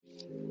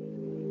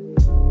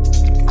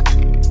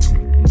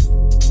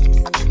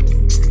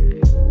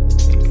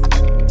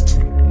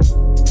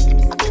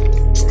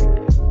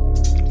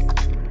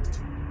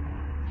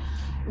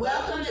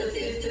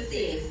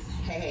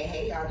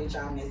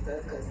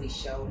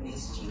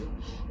missed you.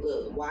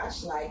 Look,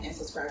 watch, like, and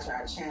subscribe to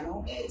our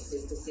channel at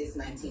Sister Sis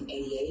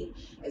 1988,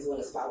 as well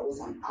as follow us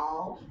on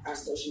all our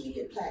social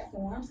media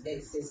platforms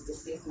at Sister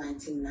Sis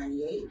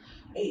 1988,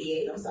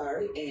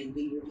 and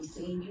we will be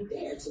seeing you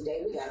there.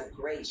 Today we got a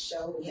great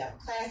show. We have a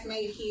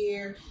classmate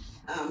here,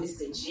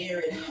 Mr.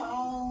 Jared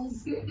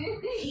Holmes.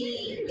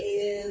 He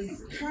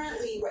is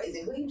currently, is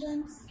it William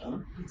James?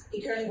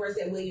 He currently works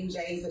at William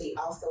James, but he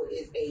also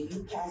is a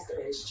youth pastor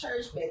at his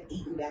church, Beth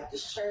Eaton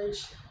Baptist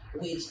Church,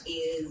 which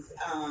is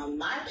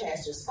my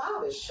pastor's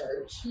father's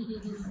church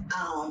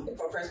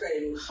for First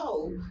Grade New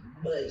Hope.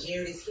 But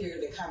Jared is here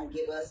to kind of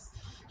give us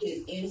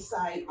his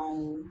insight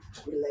on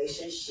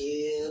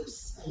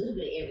relationships. A little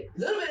bit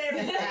of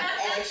everything,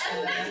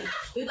 actually.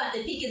 We about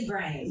to pick his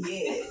brain.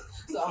 Yes.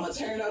 So I'm going to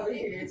turn it over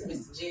here to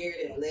Mr.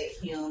 Jared and let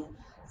him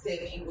say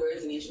a few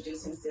words and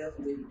introduce himself,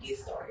 and we can get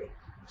started.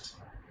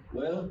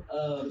 Well,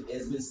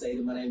 as been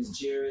stated, my name is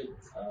Jared.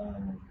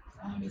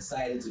 I'm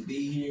excited to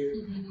be here.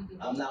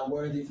 I'm not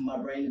worthy for my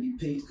brain to be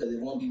picked because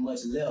there won't be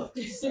much left.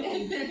 So,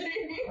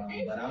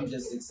 but I'm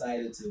just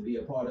excited to be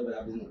a part of it.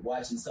 I've been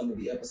watching some of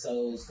the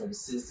episodes from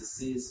Sis to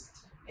Sis,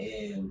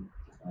 and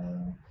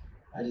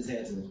I just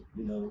had to,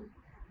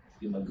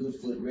 get my good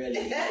foot ready.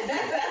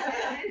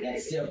 Got to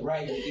step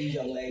right with these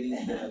young ladies.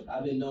 But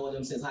I've been knowing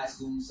them since high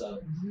school,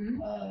 so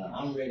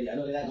I'm ready. I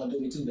know they're not going to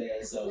do me too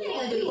bad. So we ain't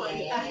going to do you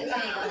bad.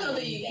 We're going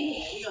to do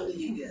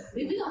you good.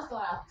 We're going to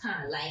start off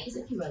kind of like, it's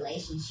a few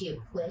relationship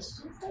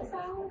questions. That's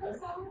all.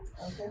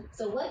 Okay.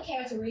 So what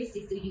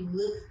characteristics do you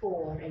look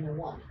for in a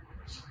woman?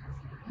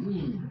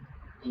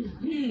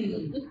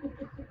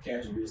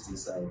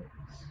 Characteristics, so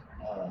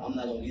I'm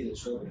not gonna get in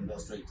trouble and go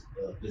straight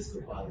to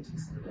physical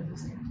qualities.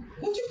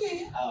 But you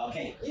can.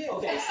 Okay. Yeah.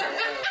 Okay. So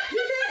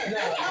you can.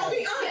 I'll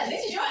be honest.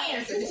 Yeah,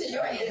 this is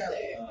your answer.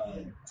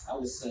 I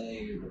would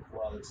say the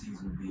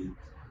qualities would be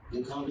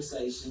good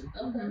conversation.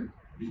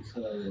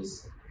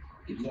 Because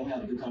if you don't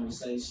have a good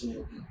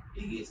conversation,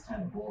 it gets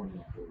kind of boring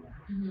after a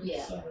while.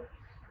 Yeah. So,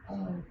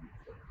 and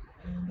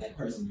that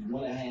person you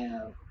want to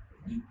have,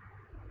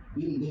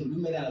 we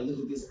may not have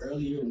looked at this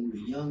earlier when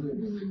we were younger,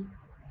 but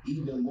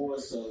even more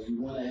so,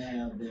 you want to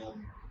have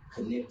them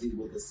connected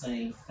with the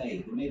same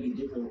faith. There may be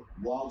different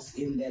walks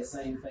in that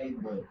same faith,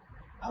 but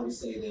I would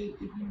say that if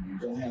you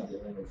don't have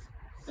the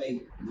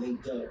faith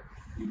linked up,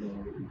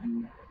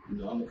 I'm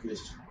a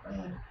Christian.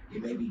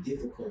 It may be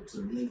difficult to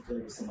link up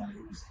with somebody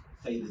whose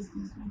faith is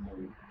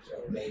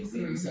maybe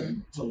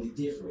something totally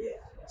different. Yeah.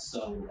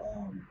 So,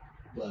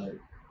 but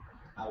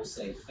I would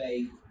say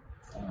faith,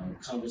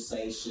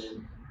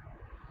 conversation,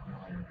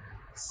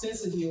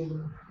 sense of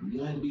humor. You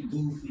don't have to be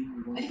goofy.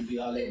 You don't have to be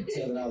all that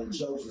telling all the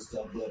jokes and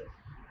stuff. But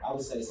I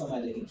would say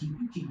somebody that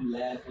can keep you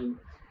laughing.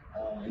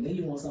 And then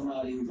you want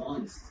somebody who's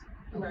honest.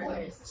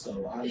 Right.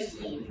 So honesty,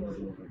 I think,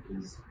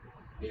 is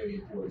very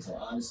important. So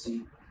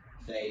honesty,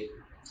 faith,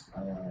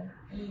 and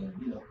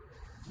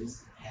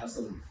just have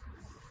some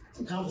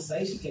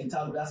conversation. Can you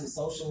talk about some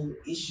social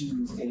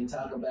issues? Can you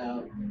talk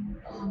about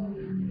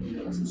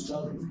some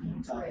struggles? Can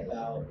you talk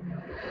about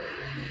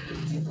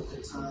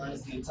difficult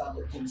times? Can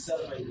you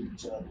celebrate with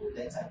each other?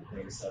 That type of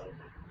thing. So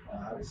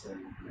I would say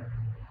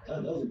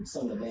those are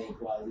some of the main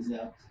qualities.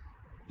 Now,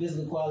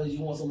 physical qualities,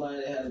 you want somebody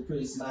that has a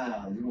pretty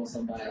smile. You want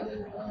somebody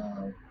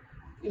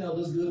that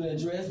looks good in a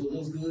dress, but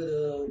looks good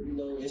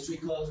in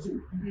street clothes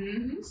too.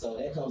 So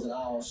that comes in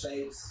all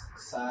shapes,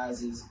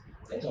 sizes.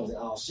 That comes in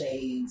all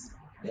shades.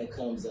 That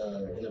comes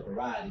in a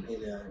variety,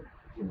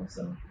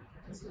 so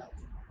that's like.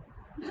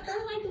 I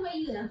like the way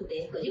you answered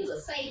that, because it was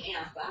a safe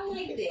answer. I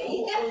like that.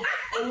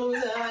 What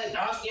was that? Like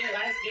dark skin,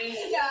 light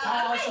skin,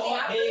 tall,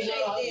 short, big. I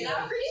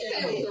appreciate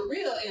it. It was a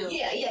real answer.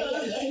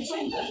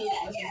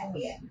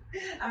 Yeah.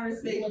 I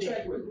respect my that.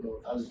 track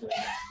record. I'm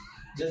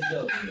just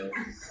joking,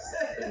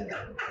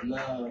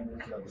 No.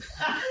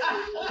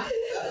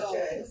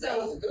 Okay. So it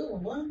was a good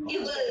one. It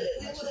was.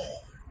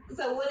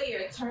 So what are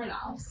your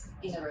turnoffs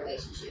in a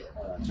relationship?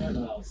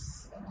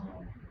 Turnoffs,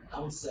 I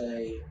would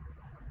say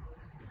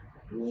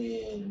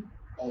when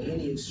on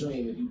any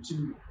extreme, if you're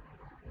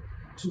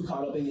too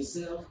caught up in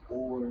yourself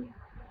or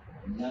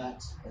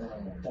not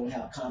don't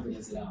have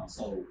confidence at all.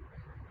 So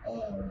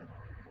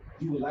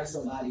you would like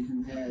somebody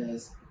who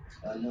has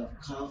enough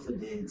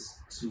confidence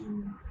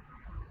to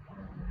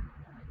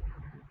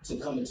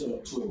come into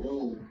a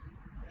room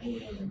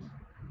and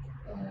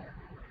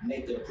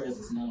make their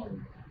presence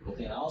known. But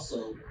then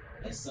also,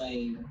 that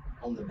same,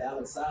 on the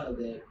balance side of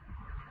that,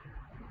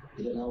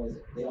 they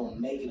don't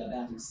make it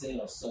about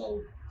themselves.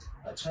 So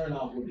a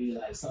turnoff would be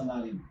like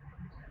somebody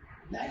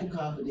lack of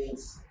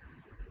confidence,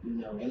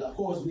 and of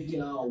course we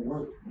can all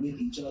work with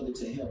each other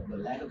to help, but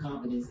lack of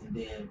confidence and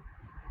then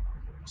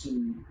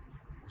too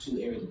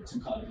arrogant, too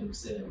caught up in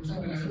themselves.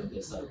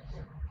 So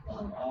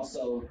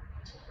also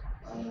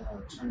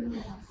turn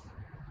off.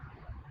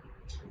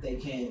 They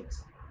can't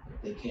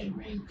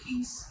bring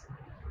peace.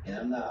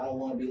 And I don't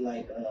want to be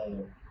like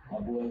my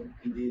boy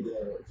he did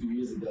a few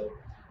years ago.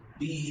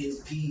 Be his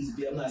peace.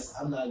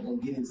 I'm not gonna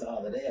get into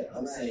all of that.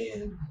 I'm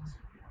saying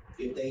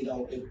if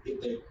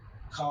they're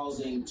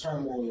causing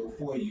turmoil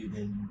for you,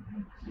 then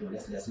you know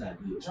that's not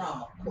good.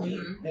 Drama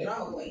queen. Hey,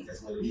 Drama queen.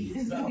 That's what it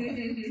is. Drama.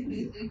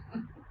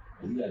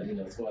 You got, you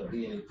know, as far as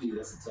being AP,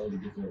 that's a totally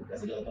different.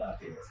 That's another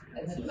podcast.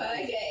 That's a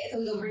podcast. So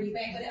we're gonna bring you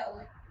back for that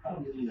one.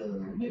 Probably,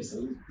 maybe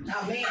so.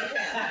 Oh man,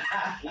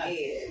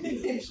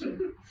 yeah. Sure.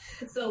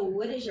 So,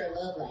 what is your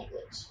love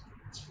language?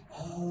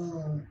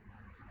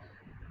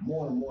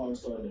 More and more, I'm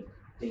starting to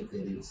think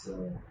that it's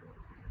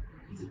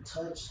is it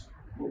touch?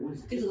 What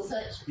is it? Physical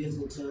touch.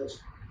 Physical touch,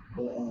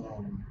 but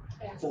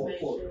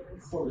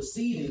for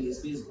receiving is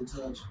physical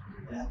touch,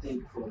 and I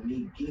think for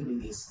me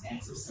giving is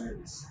acts of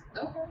service.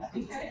 Okay. I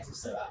think it's acts of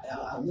service.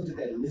 I looked at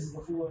that list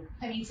before.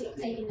 Have you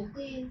taken the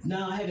quiz?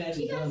 No, I haven't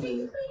actually done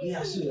it. Yeah,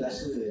 I should.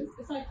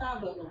 It's like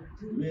 5 of them.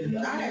 Really? I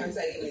haven't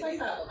taken It's like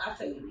 5 of them. I've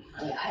taken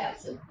it. Yeah, I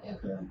have to.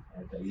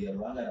 Okay. Yeah.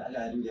 Well, I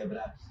gotta do that,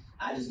 but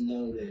I just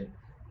know that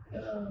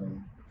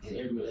in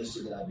every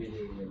relationship that I've been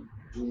in,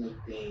 doing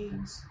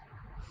things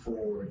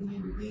for the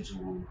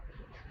individual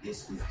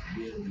is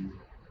really,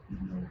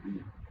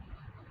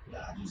 I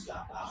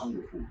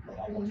hunger for it. Like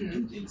I want to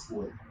do things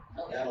for it.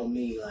 Okay. I don't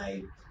mean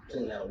like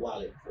pulling out a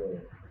wallet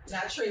for.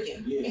 Not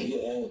tricking. Yeah.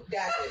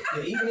 Got it.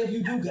 Yeah, even if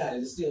you do got it,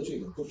 it's still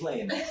tricking. Quit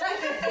playing. But it's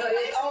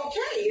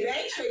okay. It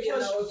ain't tricking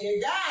though. If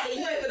you got it,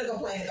 you ain't gonna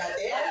complain about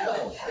that. No.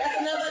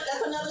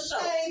 That's another show.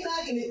 I ain't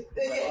knocking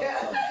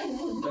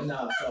it. But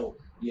no, so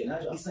yeah,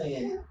 I'm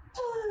saying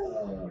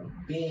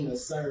being a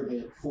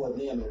servant for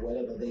them and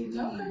whatever they need,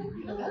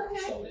 Okay.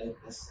 So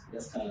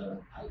that's kind of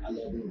I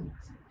love doing it.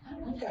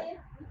 Okay.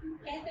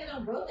 Pass that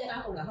on, broke that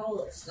off on the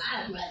whole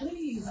slide,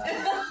 Please.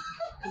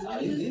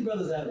 These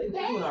brothers out there,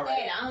 they're doing all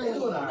right. They're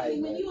doing all right.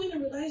 When you're in a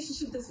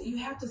relationship, you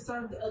have to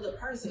serve the other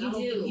person. You I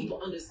don't do. think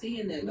people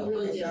understand that though.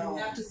 Really You don't.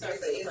 have to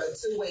serve the It's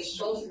person. a two-way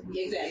street. Both,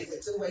 exactly.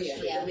 It's a two-way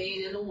street. Yeah. The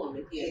man and the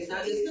woman. Yeah, It's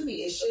not just the man.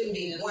 It shouldn't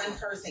be one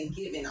person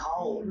giving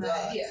all the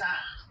Right. Yeah.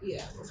 time.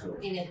 Yeah.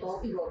 And if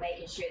both people are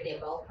making sure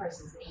that both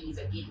persons' needs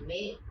are getting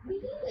met,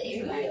 we good.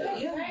 Everybody Yeah.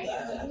 good, right?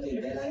 I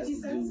think that has to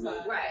do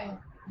with Right.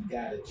 you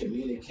got to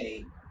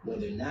communicate when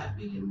they're not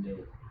being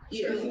met.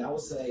 Yeah. And I would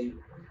say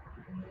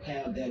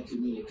have that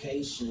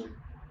communication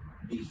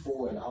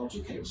before an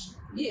altercation.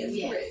 Yes.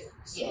 Yes. Correct.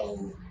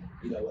 So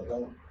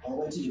don't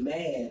wait till you're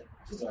mad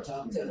to start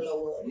talking To to them.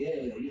 blow up.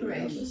 Yeah.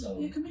 Right. So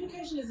Yeah,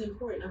 communication is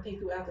important. I think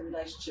throughout the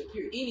relationship,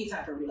 any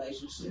type of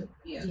relationship.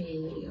 Yeah.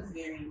 Yes. Yeah.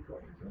 Very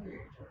important. Very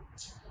important.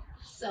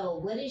 So,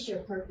 what is your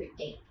perfect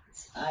date?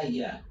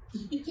 yeah.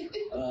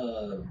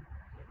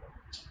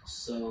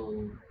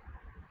 So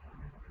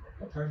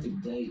a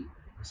perfect date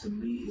to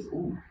me is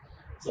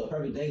so a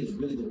perfect date is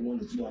really the one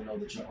that you don't know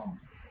that you're on.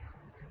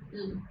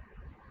 The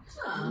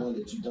one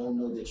that you don't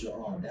know that you're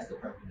on. That's the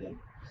perfect date.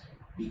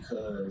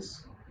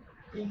 Because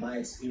in my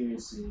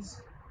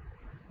experiences,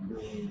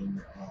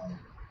 when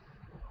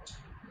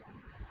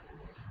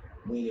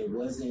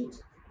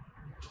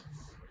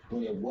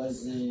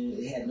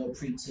it had no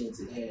pretense,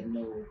 it had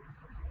no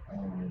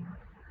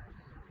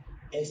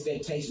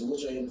expectations,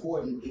 which are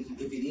important if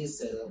it is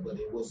set up, but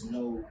it was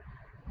no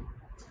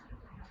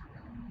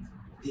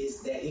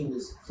it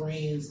was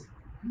friends,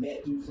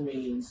 met through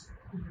friends,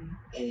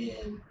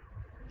 and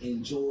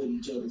enjoyed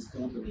each other's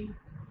company.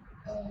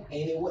 And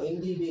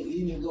it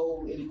didn't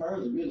go any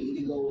further, really. It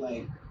didn't go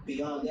like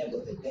beyond that,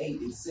 but the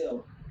date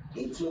itself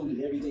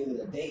included everything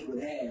that a date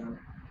would have,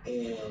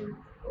 and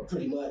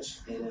pretty much,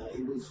 and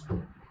it was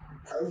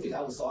perfect.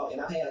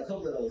 And I've had a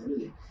couple of those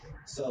really.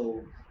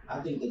 So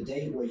I think the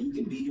date where you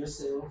can be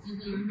yourself,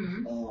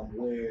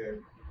 where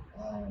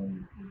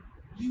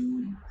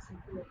you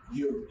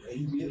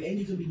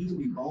can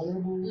be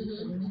vulnerable,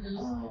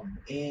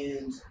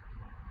 and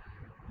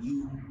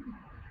you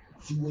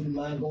wouldn't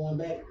mind going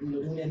back,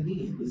 doing that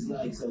again. It's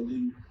like,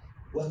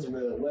 what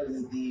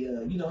is the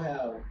you know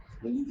how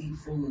when you eat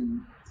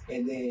food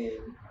and then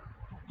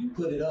you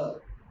put it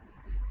up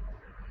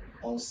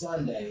on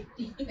Sunday,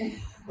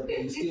 but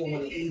then you still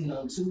want to eat it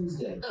on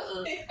Tuesday.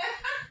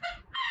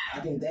 I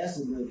think that's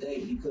a good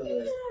date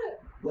because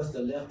what's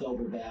the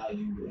leftover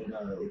value? And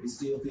if it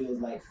still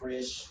feels like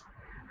fresh,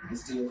 if it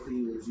still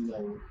feels,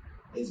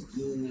 as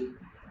good,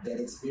 that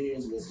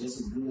experience was just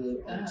as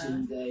good on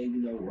Tuesday,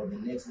 or the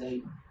next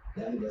day, I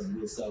think that's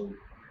good. So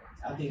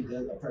I think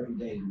that's a perfect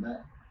date.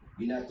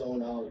 You're not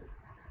throwing out,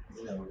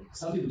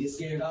 some people get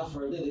scared off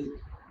for a little,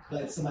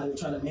 like somebody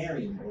trying to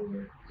marry them,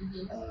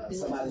 or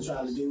somebody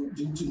trying to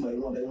do too much.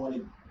 They want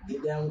to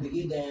get down with the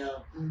get down,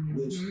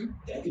 which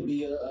that could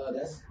be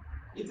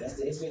if that's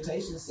the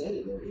expectation, set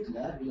it. Or if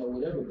not,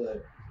 whatever.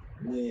 But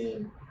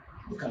when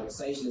the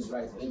conversation is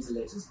right, the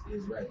intellect is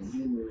right, the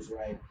humor is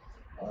right,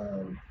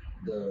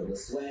 the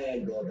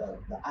swag,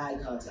 the eye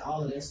contact,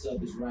 all of that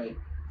stuff is right,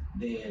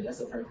 then that's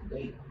a perfect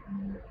date.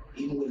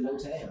 Even with no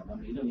tab. I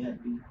mean, you don't even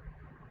have to be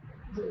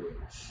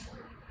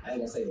I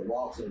ain't gonna say the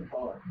walks in the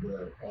park,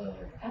 but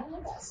I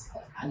love that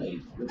stuff. I know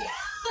you.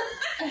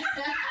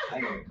 I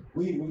know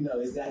we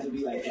know it's got to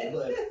be like that,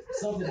 but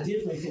something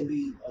different can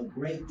be a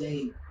great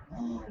date,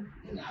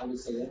 and I would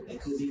say that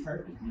could be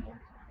perfect.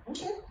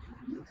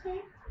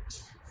 Okay.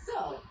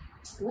 So,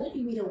 What if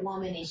you meet a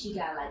woman and she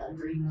got like a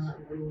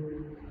 3-month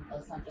rule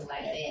or something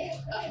like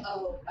that?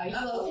 Are you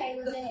okay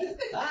with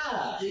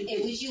that?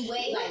 And would you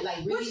wait, like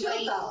really What's your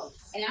wait?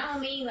 thoughts? And I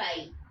don't mean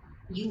like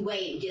you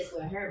wait just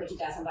with her, but you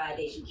got somebody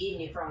that you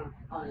getting it from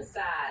on the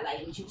side.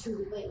 Like, would you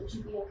truly wait? Would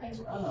you be okay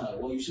with that?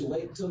 Well, you should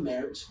wait until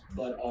marriage,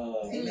 but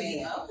Amen.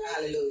 Okay.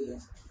 Hallelujah.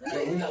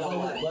 but we're not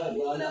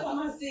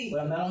but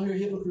I'm not on here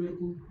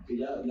hypocritical.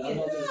 Y'all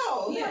know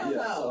that.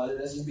 No. So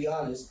let's just be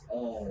honest.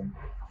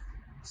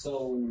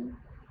 So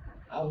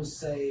I would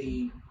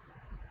say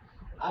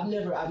I've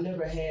never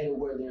had it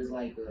where there's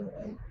like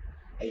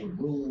a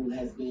rule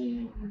has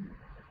been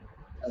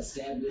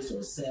established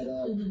or set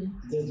up.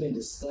 There's been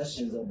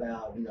discussions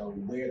about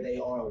where they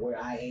are,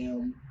 where I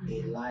am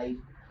in life.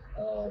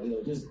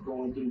 Just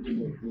going through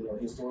different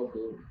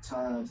historical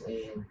times,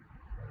 and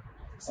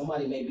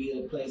somebody may be at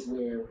a place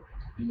where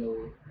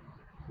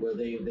where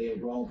they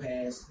have grown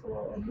past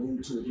or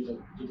moved to a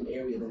different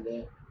area than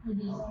that,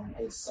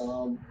 and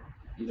some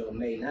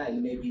may not.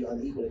 It may be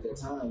unequal at that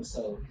time.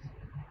 So,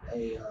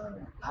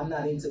 I'm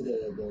not into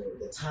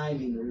the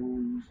timing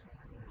rules.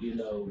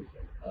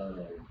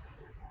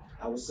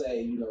 I would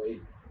say it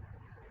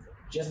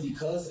just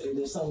because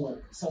if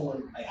someone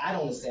like, I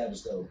don't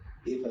establish though.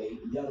 If a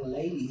young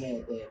lady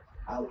had that,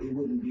 it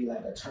wouldn't be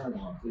like a turn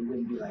off. It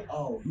wouldn't be like,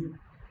 you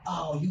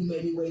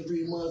made me wait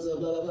 3 months, blah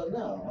blah blah.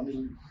 No, I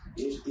mean,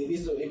 if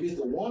it's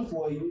the one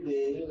for you,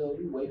 then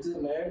you wait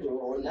till marriage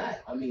or not.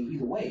 I mean,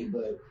 either way,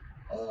 but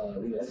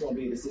that's gonna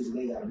be a decision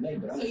they gotta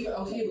make. But so you're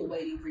okay with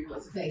waiting 3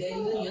 months? If you're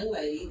dating a young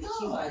lady, and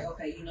she's like,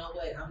 okay, you know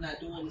what? I'm not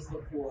doing this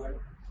before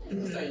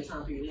a certain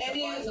time period,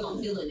 so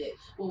I'm feeling it.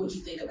 What would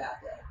you think about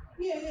that?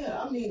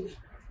 Yeah. I mean,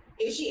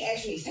 if she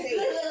actually said it,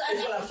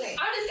 is what I'm saying.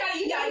 I'm just kind of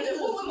you got to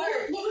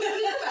flirt. What would you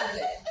think about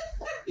that?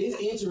 It's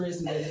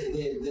interesting that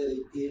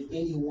if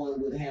anyone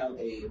would have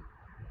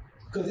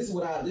because this is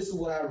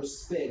what I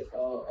respect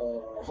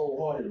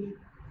wholeheartedly.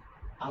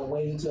 I'm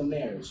waiting till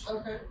marriage.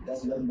 Okay.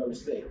 That's nothing but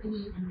respect.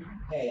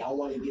 Hey, I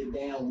want to get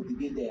down with the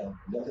get down.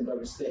 Nothing but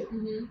respect.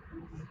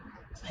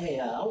 Hey,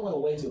 I want to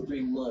wait till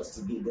 3 months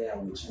to get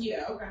down with you.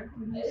 Yeah. Okay.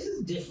 It's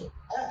just different.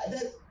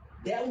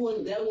 That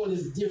one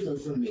is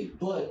different from me,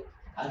 but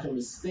I can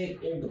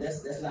respect it. But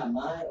that's not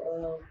my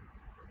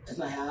that's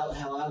not how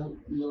I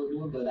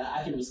do it. But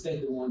I can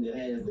respect the one that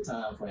has the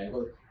time frame.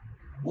 But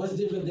what's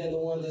different than the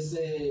one that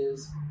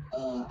says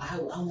I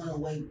want to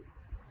wait?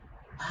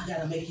 I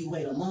gotta make you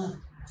wait a month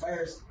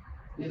first.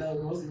 Or 5.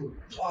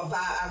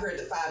 I've heard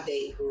the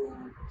 5-day rule.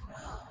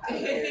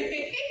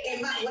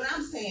 And what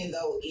I'm saying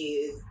though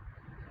is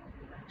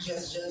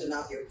just judging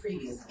off your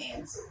previous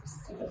answers.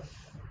 Okay.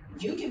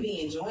 You can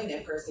be enjoying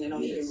that person and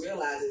don't even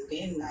realize it's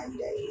been 90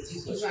 days.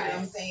 You see what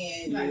I'm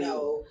saying? Right.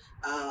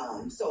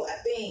 So I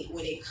think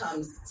when it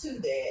comes to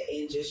that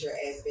and just your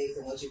aspects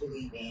and what you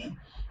believe in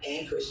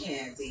and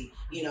Christianity,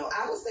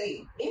 I would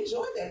say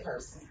enjoy that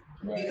person.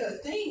 Right. Because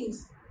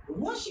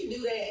once you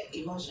do that,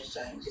 emotions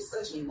change. It's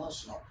such an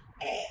emotional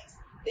act.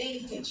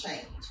 Things can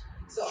change.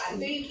 So I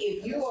think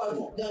if you are,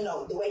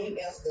 the way you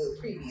answered the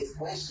previous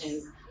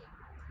questions,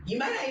 you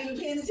might not even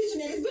be paying attention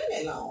that it's been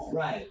that long.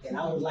 Right. And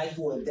I would like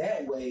for it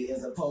that way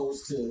as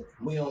opposed to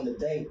we on the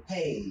date,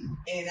 hey,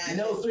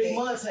 and 3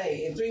 months,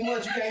 hey, in 3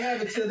 months you can't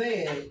have it till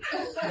then.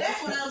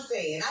 That's what I'm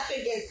saying. I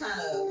think that's kind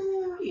of...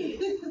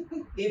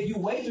 If you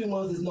wait 3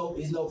 months, it's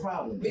no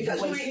problem. Because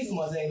if you wait 6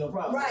 months, ain't no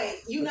problem.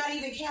 Right. You're not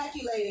even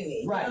calculating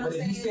it. Right. But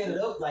if you set it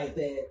up like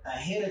that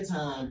ahead of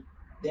time,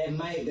 that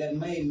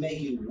may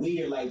make it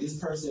weird. Like this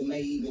person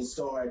may even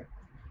start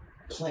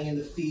playing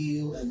the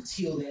field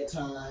until that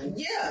time.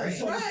 Yeah.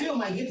 So you still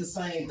might get the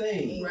same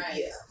thing. Right.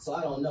 Yeah. So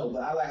I don't know,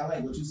 but I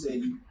like what you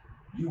said.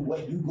 You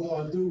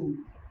going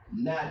through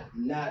not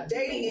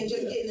dating and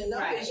just getting to know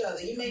each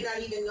other. You may not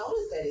even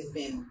notice that it's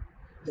been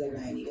the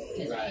 90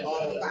 days right.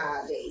 or the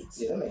 5 dates.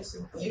 Yeah, that makes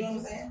sense. You know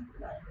what I'm saying?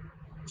 Right.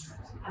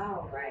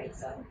 All right.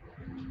 So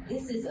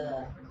this is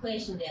a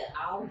question that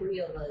all 3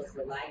 of us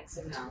would like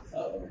to know.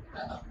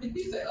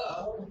 He said,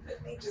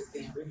 They just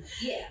been rude.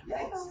 Yeah.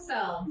 Yikes.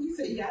 So he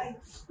said,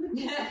 yikes.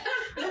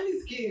 Don't be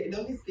scared.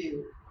 Don't be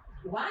scared.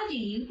 Why do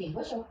you think?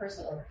 What's your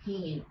personal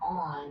opinion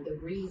on the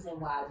reason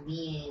why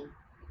men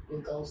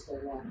will ghost a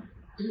woman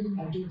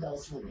or do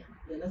ghost women?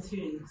 Yeah, let's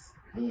hear this.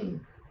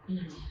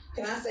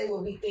 Can I say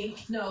what we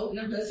think? No,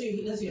 let's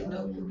hear.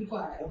 No, be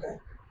quiet. Okay.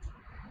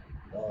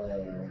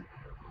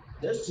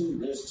 There's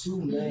two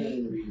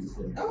main reasons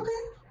for it.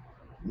 Okay.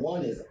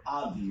 One is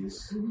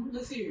obvious.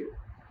 Let's hear it.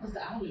 What's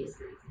the obvious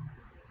reason?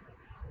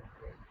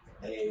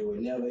 They were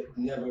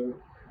never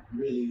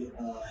really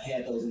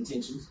had those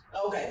intentions.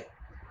 Okay.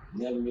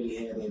 Never really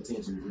had the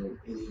intentions of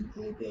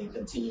anything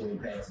continuing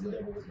past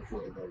whatever was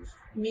before the ghost.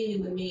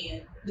 Meaning the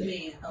man.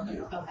 Okay.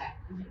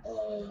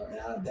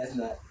 And that's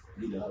not,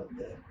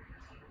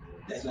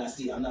 that's not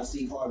Steve. I'm not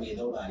Steve Harvey and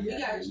nobody. I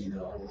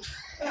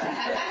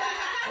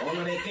don't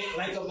know they think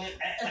like a man.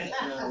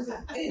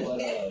 But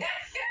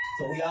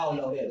so we all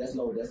know that. That's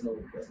no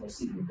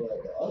secret.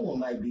 But the other one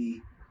might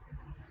be,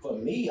 for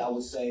me, I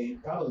would say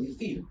probably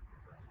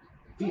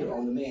fear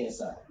on the man's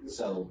side.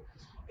 So,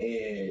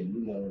 And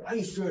you know, I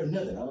ain't scared of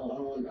nothing. I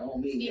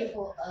don't mean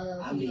fearful that.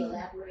 of. I mean,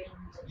 elaborating.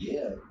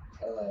 Yeah,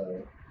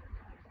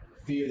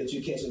 fear that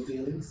you're catching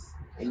feelings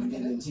and you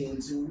didn't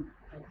intend to.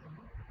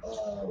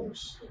 Really?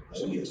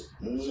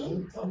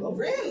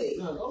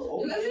 Let's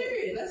hear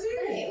it. Let's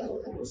hear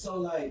it. So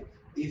like,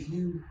 if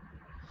you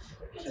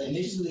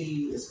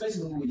initially,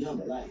 especially when we were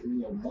younger, like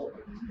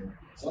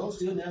so I'm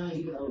still down,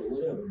 even older,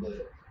 whatever,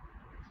 but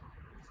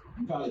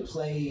we probably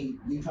played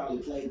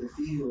the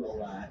field a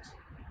lot,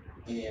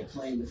 and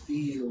playing the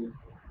field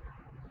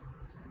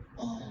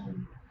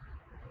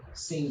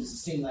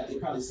seemed like it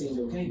probably seemed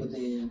okay, but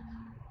then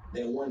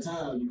that one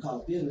time you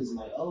caught feelings and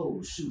like,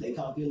 oh shoot, they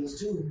caught feelings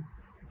too.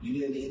 You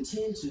didn't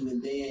intend to,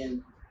 and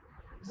then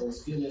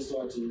those feelings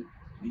start to,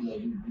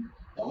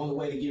 the only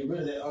way to get rid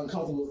of that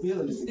uncomfortable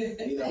feeling is,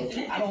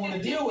 I don't want to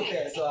deal with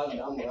that, so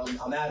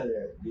I'm out of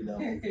there,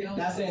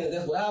 Not saying that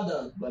that's what I've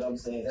done, but I'm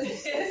saying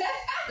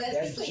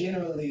that's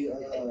generally,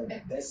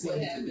 that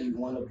seems to be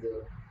one of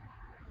the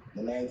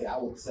main thing I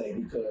would say,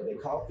 because they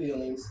caught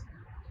feelings,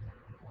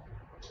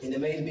 and it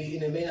may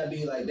not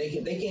be like they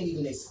can't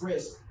even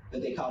express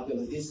that they caught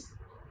feelings. It's,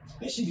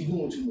 man, she be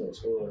doing too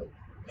much, or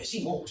man,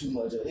 she want too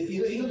much.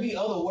 It'll be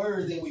other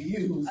words that we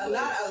use. A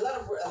lot of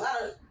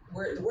the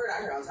word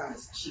I hear all the time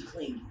is she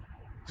clingy.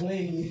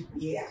 Clingy,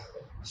 yeah.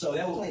 So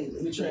that would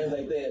we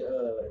translate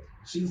that.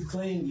 She's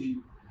clingy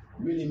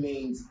really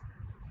means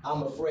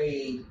I'm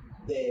afraid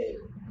that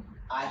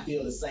I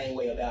feel the same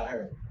way about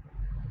her.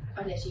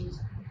 Or that she's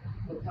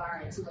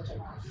requiring too much of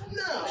my time.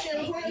 No, she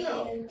ain't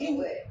requiring.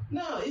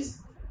 No,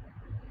 it's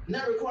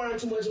not requiring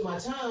too much of my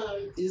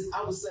time. Is,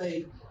 I would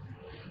say,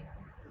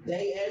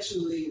 they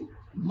actually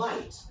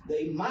might.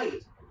 They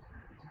might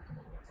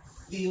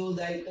feel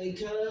like they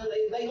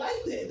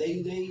like that.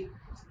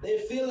 They're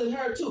feeling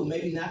her too.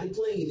 Maybe not the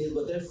clinginess,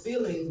 but they're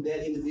feeling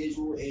that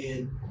individual,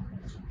 and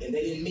they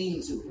didn't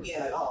mean to.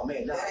 Yeah. Like, oh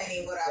man, no, that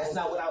ain't what I that's was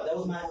not what that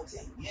was my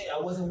wanting. Yeah,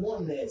 I wasn't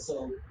wanting that.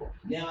 So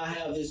now I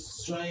have this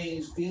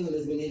strange feeling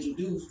that's been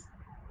introduced,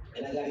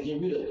 and I got to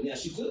get rid of it. Now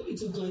she could be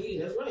too clingy.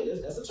 That's right.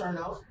 That's a turn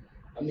off.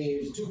 I mean,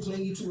 if you're too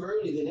clingy too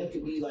early, then that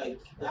could be like,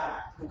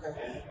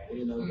 okay. But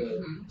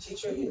she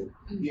tricky.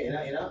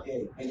 Yeah,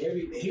 and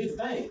here's the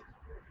thing.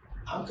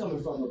 I'm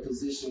coming from a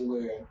position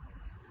where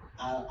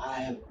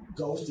I have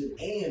ghosted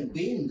and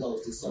been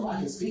ghosted, so I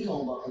can speak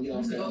on what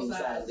I'm saying. Both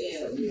sides,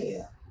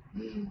 yeah.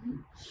 Mm-hmm.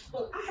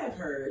 Well, I have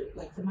heard,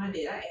 like, from my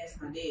dad, I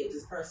asked my dad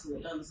just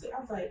personally, honestly, I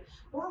was like,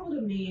 why would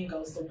a man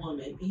ghost a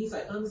woman? And he's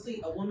like,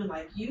 honestly, a woman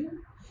like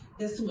you,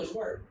 that's too much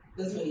work.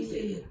 That's what he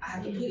said. I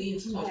have to put in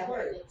too much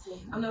work.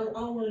 I don't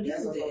want to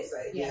deal with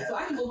that. Yeah. So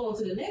I can move on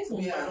to the next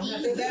one. Yeah.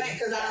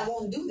 Because I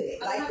won't do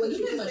that. Like what you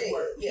just said.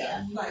 Work.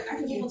 Yeah. Like I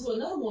can move on to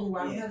another one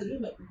where I don't have to do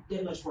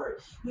that much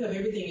work. You have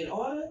everything in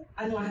order.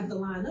 I know I have to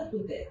line up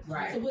with that.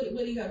 Right. So what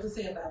do you have to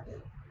say about that?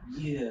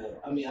 Yeah.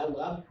 I mean,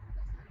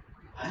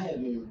 I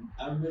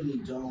really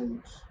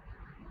don't.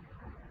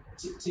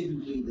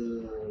 Typically,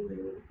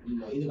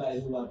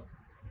 anybody who I've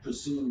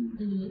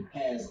pursued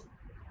has,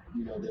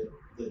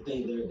 the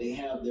thing they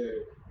have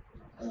their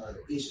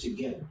ish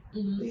together.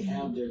 Mm-hmm. They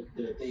have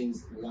their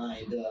things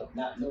lined up.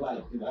 Not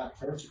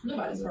perfect.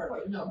 Nobody's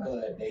perfect. No.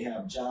 But they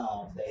have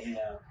jobs. They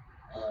have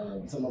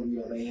some of them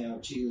may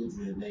have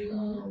children.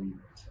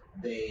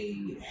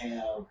 They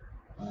have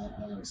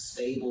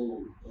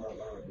stable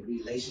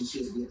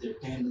relationships with their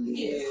family.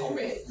 Yes.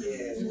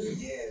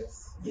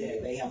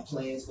 Yeah, they have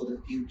plans for the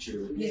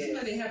future. It seems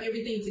like they have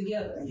everything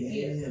together.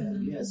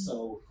 Yeah.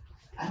 So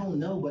I don't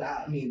know, but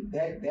I mean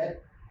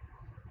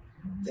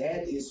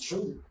that is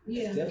true.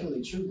 Yeah, it's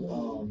definitely true.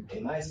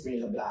 In my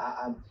experience, but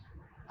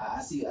I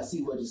see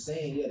what you're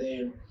saying. Yeah,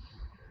 they're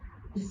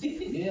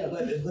yeah,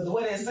 but the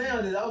way that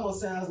sounds, it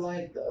almost sounds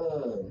like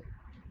a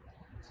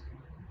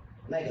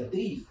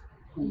thief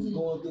who's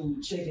going through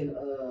checking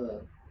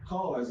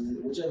cars,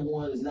 and whichever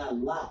one is not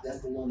locked, that's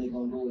the one they're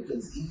gonna go with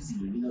because it's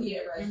easier.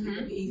 Yeah, right.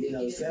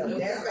 Mm-hmm.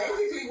 That's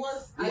basically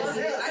what's.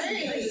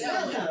 It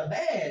sounds kind of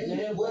bad,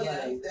 man.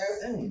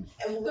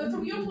 But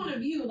from your point of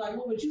view, like,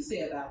 what would you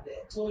say about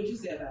that?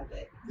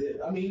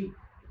 I mean,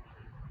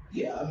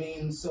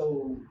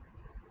 so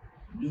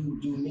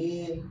do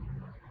men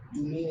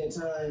at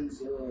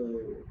times?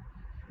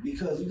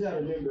 Because you got to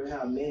remember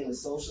how men are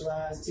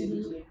socialized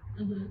typically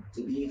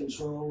to be in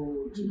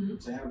control,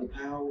 to have the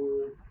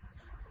power.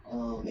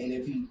 And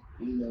if he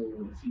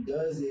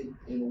does it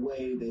in a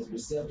way that's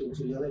receptive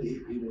to the other,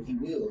 he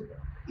will.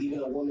 Even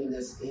a woman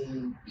that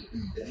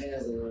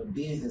has a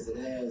business, that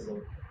has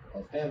a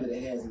family,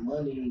 that has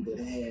money, that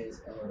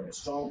has a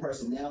strong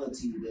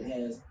personality, that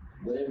has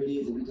whatever it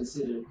is that we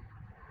consider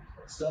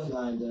stuff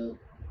lined up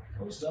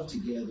or stuff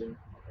together,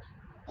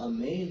 a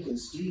man can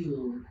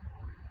still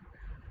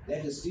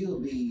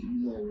be,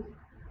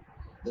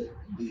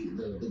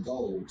 the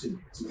goal to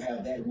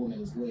have that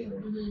woman as well.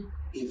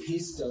 If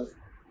his stuff.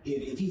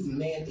 If he's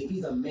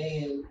a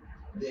man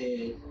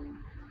that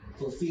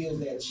fulfills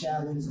that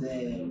challenge,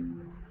 that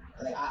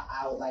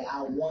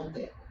I want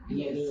that.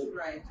 Yes,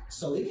 right.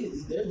 So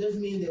there's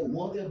men that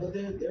want that, but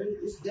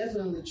it's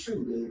definitely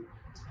true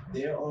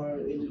there are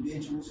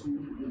individuals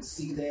who would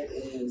see that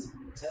as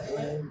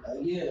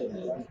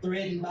I'm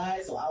threatened by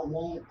it, so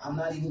I'm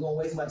not even gonna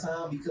waste my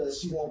time because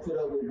she won't put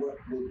up with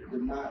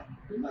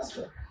my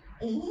stuff.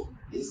 Mm-hmm.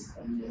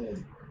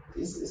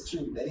 It's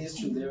true. That is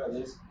true. There are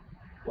others.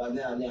 Well,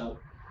 now,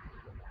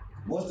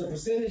 what's the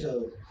percentage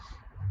of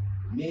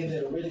men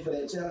that are ready for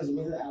that challenge?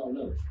 I don't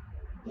know,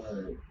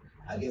 but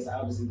I guess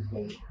obviously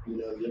from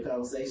your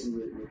conversation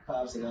with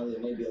Pops and others,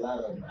 maybe a lot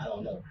of them. I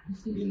don't know,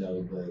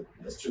 but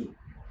that's true.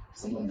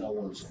 Some of them don't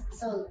want you.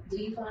 So,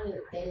 do you find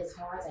that it's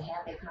hard to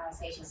have that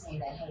conversation, saying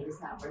that, hey, this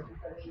is not working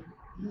for me,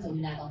 so you're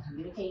not gonna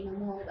communicate no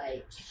more?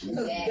 Like,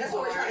 that's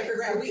what we're trying to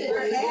figure out. We're trying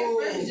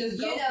to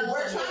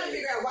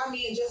figure out why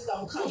men just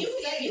don't come. You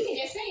can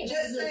just say it.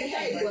 Just say,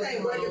 hey, this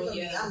ain't working for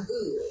me. I'm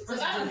good.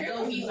 Because I don't hear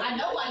from you. I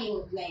know why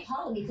you ain't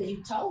calling me because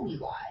you told me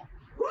why.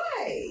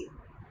 Right.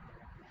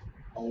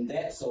 On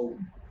that, so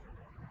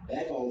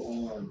back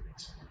on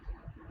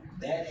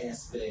that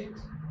aspect.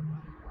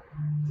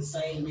 The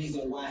same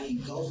reason why he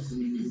ghosted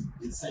me is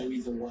the same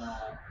reason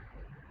why,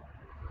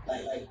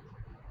 like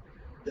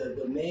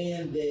the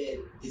man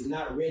that is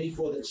not ready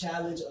for the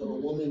challenge of a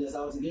woman that's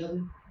out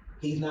together,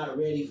 he's not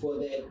ready for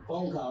that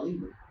phone call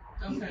either.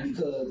 Okay.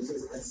 Because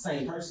it's the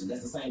same person.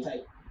 That's the same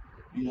type.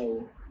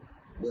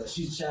 Well,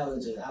 she's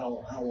challenging. I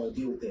don't want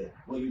to deal with that.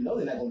 Well,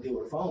 they're not gonna deal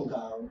with a phone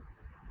call.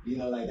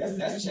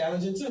 That's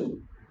challenging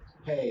too.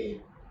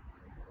 Hey,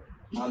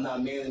 I'm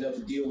not man enough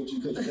to deal with you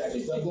because you got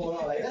your stuff going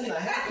on. Like, that's not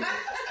happening.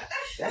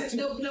 That's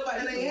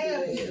nobody ain't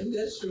happening.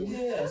 That's true.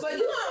 Yeah. But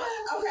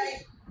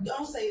okay,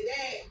 don't say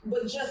that,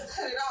 but just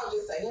cut it off.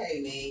 Just say,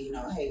 hey man,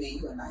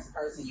 you a nice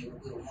person, you a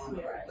good woman,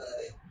 right. But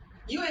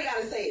you ain't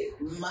gotta say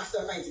my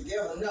stuff ain't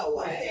together. No,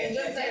 right.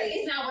 Just say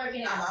it's not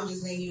working out. I'm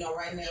just saying,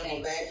 right now I'm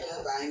gonna back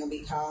up. I ain't gonna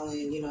be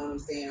calling. You know what I'm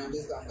saying? I'm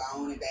just gonna go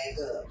on and back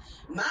up.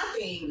 My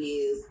thing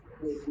is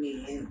with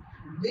me and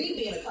me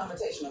being a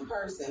confrontational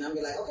person, I'm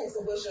be like, okay,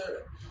 so what's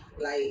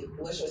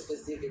your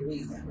specific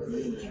reason? Was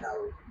it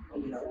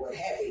what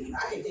happened?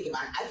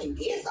 I can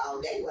guess all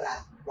day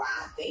why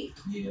I think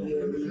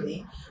you're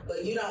leaving,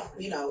 but you don't.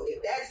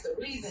 If that's the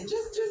reason,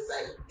 just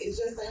say it's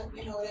just that it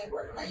ain't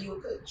working. Like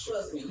you could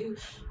trust me. You can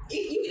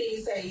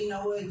even say, you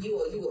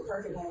a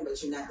perfect woman,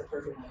 but you're not the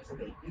perfect woman for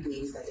me. You can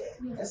even say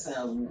that.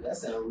 That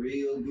sounds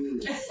real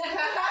good.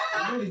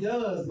 It really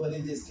does, but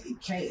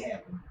it can't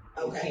happen.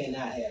 Okay. It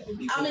cannot happen.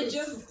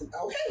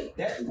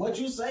 That what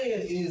you're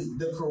saying is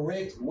the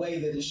correct way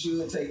that it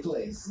should take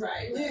place.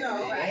 Right. It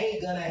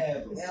ain't gonna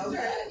happen.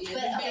 Okay.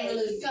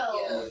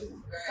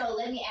 So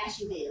let me ask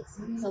you this.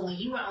 Mm-hmm. So when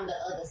you were on the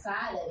other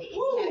side of it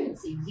happened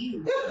to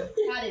you.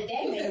 How did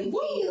that make you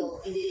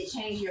feel? And did it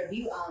change your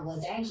view on, well,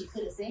 dang, she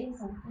could have said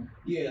something?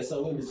 Yeah,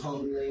 so it was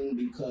humbling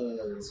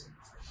because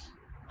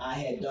I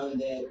had done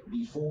that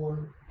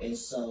before. And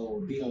so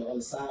being on the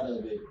other side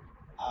of it,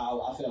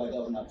 I felt like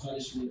that was my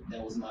punishment.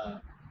 That was my,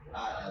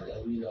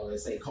 they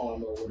say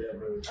karma or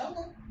whatever. Okay.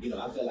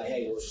 I felt like,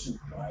 hey, well, shoot,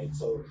 right?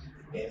 So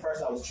at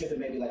first I was tripping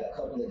maybe like a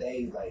couple of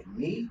days, like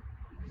me,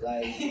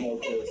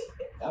 because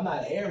I'm not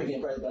an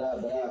arrogant person, but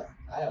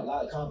I have a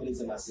lot of confidence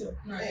in myself.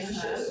 Right.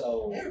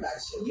 So everybody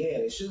should. Yeah,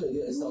 they should.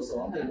 Yeah.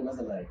 So I'm thinking to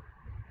myself like,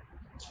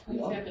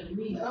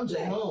 I'm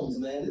Jay Holmes,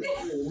 man.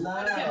 This is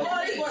not.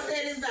 This boy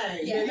said his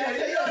name. Yeah.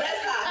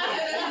 That's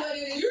not.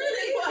 You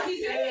really what he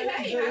said.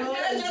 That's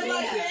just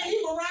like saying he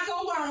Barack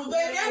Obama,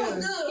 baby. That was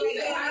good. He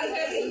said, "I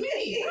said to me."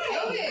 I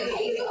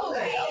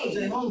was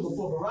Jay Holmes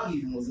before Barack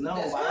even was known.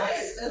 That's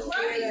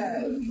right.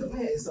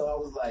 Yeah. So I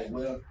was like,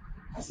 well,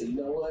 I said, you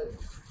know what?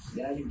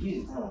 Now you get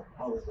it, huh?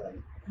 I was like,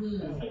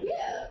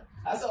 yeah.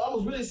 I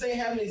was really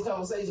having these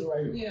conversations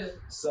right here. Yeah.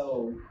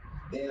 So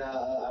then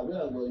I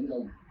realized,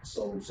 well,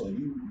 so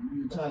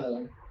you kind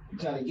of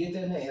get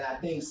that, and I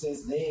think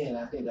since then,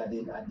 I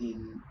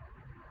didn't.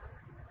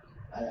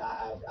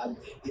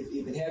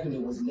 If it happened,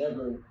 it was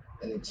never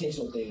an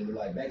intentional thing.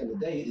 Like back in the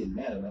day, it didn't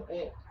matter.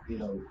 Like,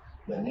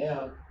 but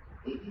now,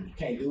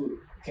 can't do it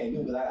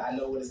because I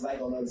know what it's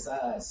like on the other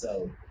side.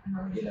 So,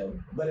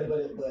 but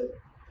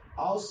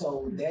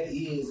also that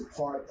is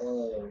part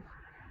of.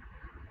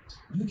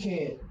 You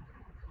can't.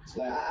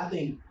 Like I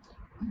think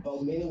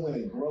both men and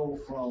women grow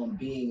from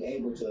being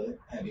able to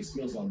have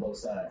experience on both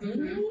sides.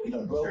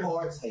 Mm-hmm. Broke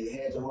hearts, you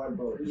had your heart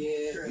broken.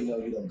 Yes.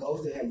 You done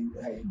ghosted, how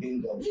you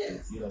been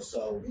ghosted. Yes.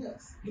 So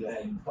yes. How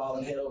you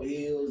falling head over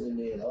heels, and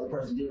then the other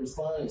person didn't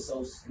respond.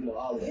 So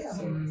all of that. Yeah.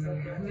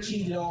 So,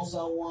 cheated on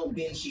someone,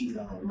 been cheated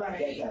on.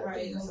 Right. That kind of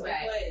thing.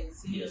 Right.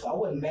 Yeah. So I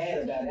wasn't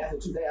mad about it. After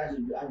 2 days,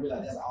 I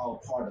realized that's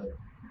all part of it.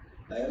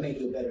 Like, that make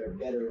you a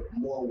better,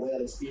 more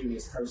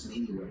well-experienced person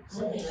anyway.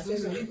 So,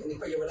 especially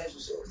for your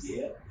relationships.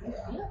 Yeah.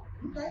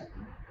 Okay.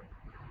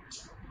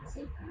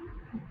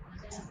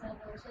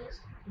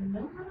 No,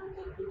 I don't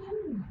think we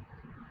do.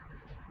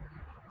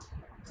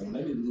 So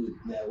maybe we do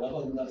now. What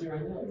about not here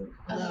right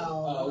now? No.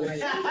 Oh, okay.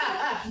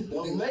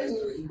 Don't be lazy. You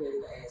ready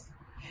to ask?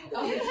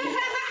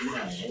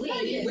 We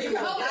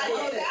come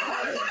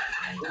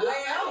well,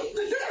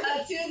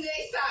 until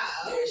next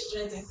time. There's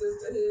strength in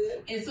sisterhood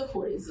and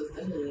support in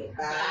sisterhood.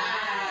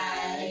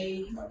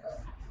 Bye. Bye.